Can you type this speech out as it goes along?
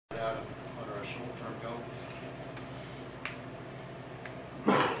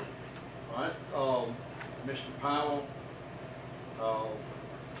Commissioner Powell.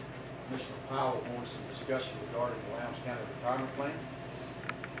 Mr. Powell wants some discussion regarding the Lowndes County retirement plan.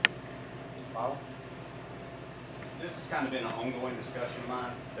 Mr. Powell? This has kind of been an ongoing discussion of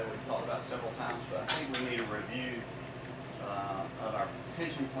mine that we've talked about several times, but I think we need a review of our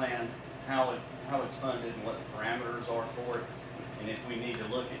pension plan, how it's funded and what the parameters are for it, and if we need to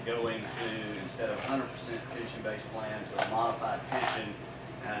look at going to, instead of 100% pension-based plan, to a modified pension.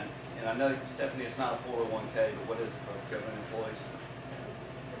 And I know, Stephanie, it's not a 401k, but what is it for government employees?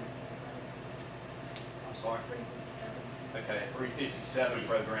 I'm sorry? 357. Okay, a 357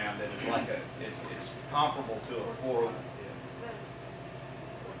 program that is like it's comparable to a 401.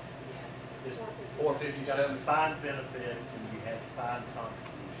 It's 457. You got 457. defined benefits and you have defined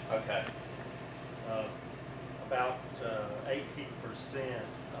contributions. Okay. About 18%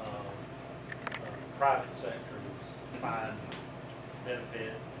 private sector is defined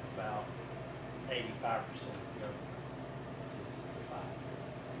benefit. About 85% of the government is defined.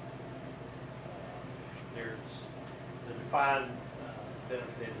 There's the defined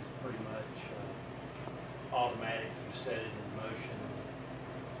benefit is pretty much automatic. You set it in motion.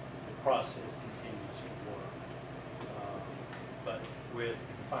 The process continues to work. But with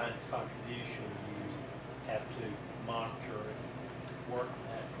defined contribution, you have to monitor and work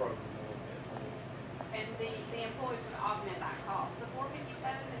that program a little bit more. And the employees would augment that cost. The 457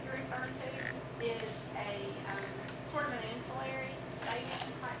 that you're referring to is a sort of an ancillary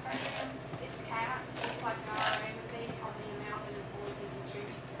savings type program. It's capped, just like an IRA would be, on the amount that an employee can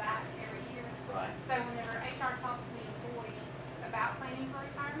contribute to that every year. Right. So whenever HR talks to the employees about planning for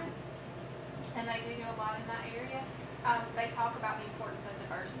retirement, and they do a lot in that area, they talk about the importance of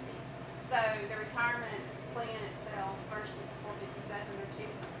diversity. So the retirement plan itself versus the 457 are two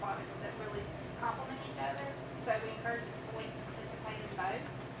different products that really complement each other. So we encourage employees to participate in both.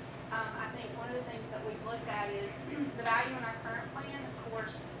 I think one of the things that we've looked at is the value in our current plan, of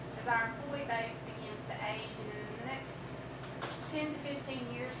course, as our employee base begins to age, and in the next 10 to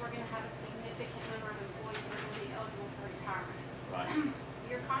 15 years, we're going to have a significant number of employees that are going to be eligible for retirement. Right.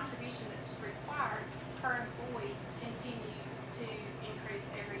 Your contribution that's required per employee continues to increase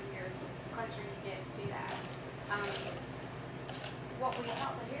every year the closer you get to that. What we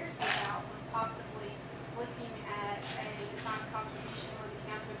talked to Harrison about was possibly looking at a defined contribution where the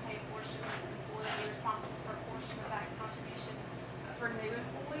county would pay a portion of the employee be responsible for a portion of that contribution for new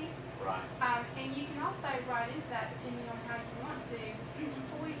employees. Right. And you can also write into that, depending on how you want to,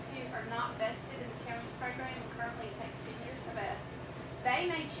 employees who are not vested in the county's program, and currently it takes 10 years to vest, they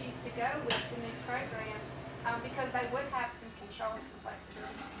may choose to go with the new program because they would have some control and some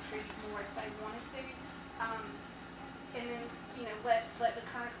flexibility to contribute more if they wanted to. And then, let the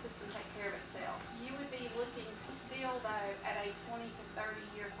current system take care of itself. You would be looking still, though, at a 20 to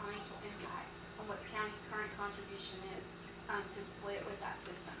 30-year financial impact on what the county's current contribution is to split with that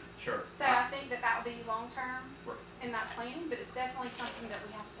system. Sure. So I think that would be long-term in that planning, but it's definitely something that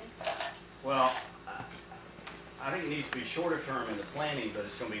we have to think about. Well, I think it needs to be shorter term in the planning, but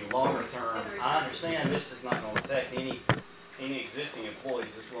it's going to be longer term. I understand this is not going to affect any existing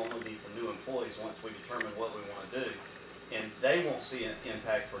employees. This will only be for new employees once we determine what we want to do. And they won't see an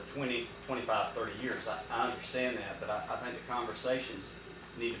impact for 20, 25, 30 years. I understand that, but I think the conversations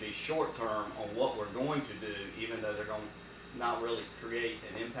need to be short term on what we're going to do, even though they're going to not really create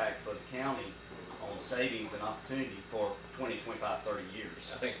an impact for the county on savings and opportunity for 20, 25, 30 years.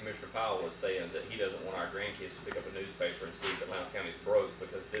 I think Commissioner Powell was saying that he doesn't want our grandkids to pick up a newspaper and see that Lowndes County's broke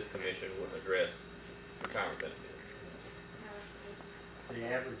because this commission wouldn't address retirement benefits. The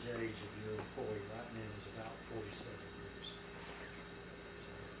average age of your employee right now is about 47 years.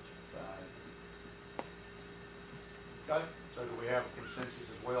 Okay, so do we have a consensus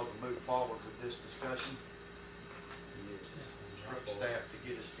as well to move forward with this discussion? Yes. Instruct staff to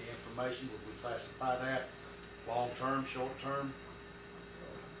get us the information. Would we classify that long-term, short-term?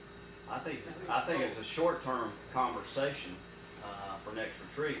 I think it's a short-term conversation for next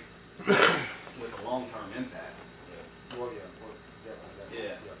retreat with a long-term impact. Well, yeah. Well, definitely.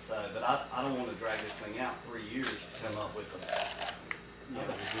 Yeah. So, but I don't want to drag this thing out 3 years to come up with a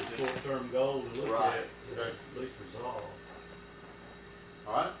Short-term goal to look Right. at, at least resolve.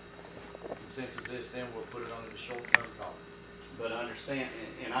 All right. Consensus is then we'll put it under the short-term column. But understand,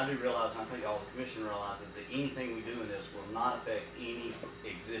 and I do realize, and I think all the commission realizes, that anything we do in this will not affect any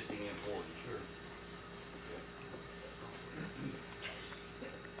existing employees.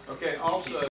 Sure. Okay, also.